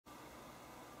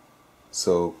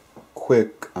So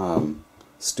quick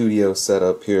studio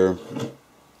setup here.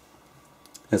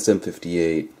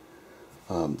 SM58.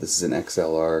 This is an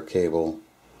XLR cable.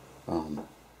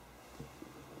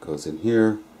 Goes in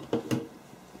here.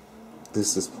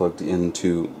 This is plugged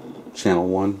into channel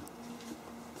 1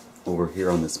 over here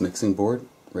on this mixing board,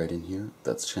 right in here.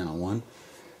 That's channel 1.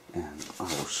 And I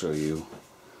will show you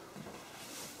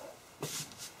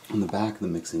on the back of the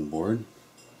mixing board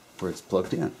where it's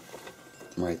plugged in.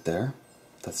 Right there.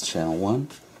 That's channel 1.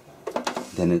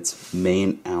 Then its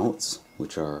main outs,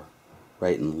 which are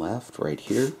right and left, right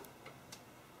here,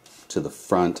 to the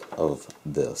front of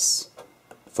this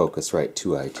Focusrite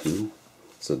 2i2.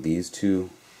 So these two,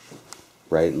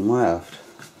 right and left,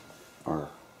 are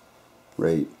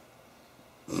right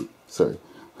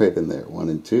in there, 1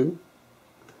 and 2.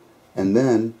 And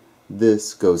then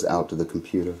this goes out to the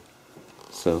computer.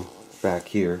 So back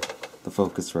here, the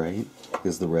Focusrite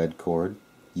is the red cord,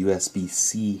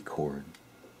 USB-C cord,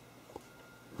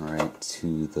 alright,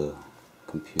 to the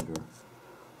computer,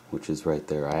 which is right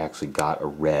there. I actually got a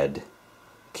red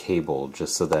cable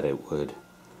just so that it would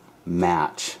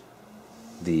match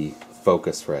the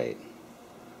Focusrite,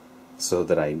 so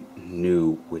that I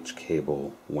knew which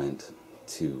cable went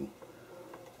to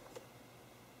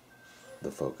the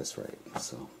Focusrite.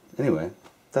 So anyway,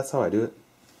 that's how I do it.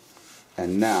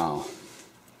 And now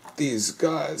these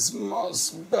guys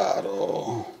must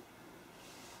battle.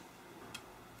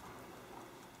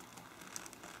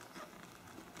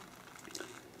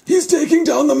 He's taking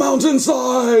down the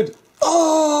mountainside!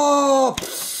 Ah!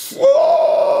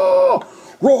 Ah!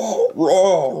 Raw,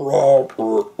 raw, raw,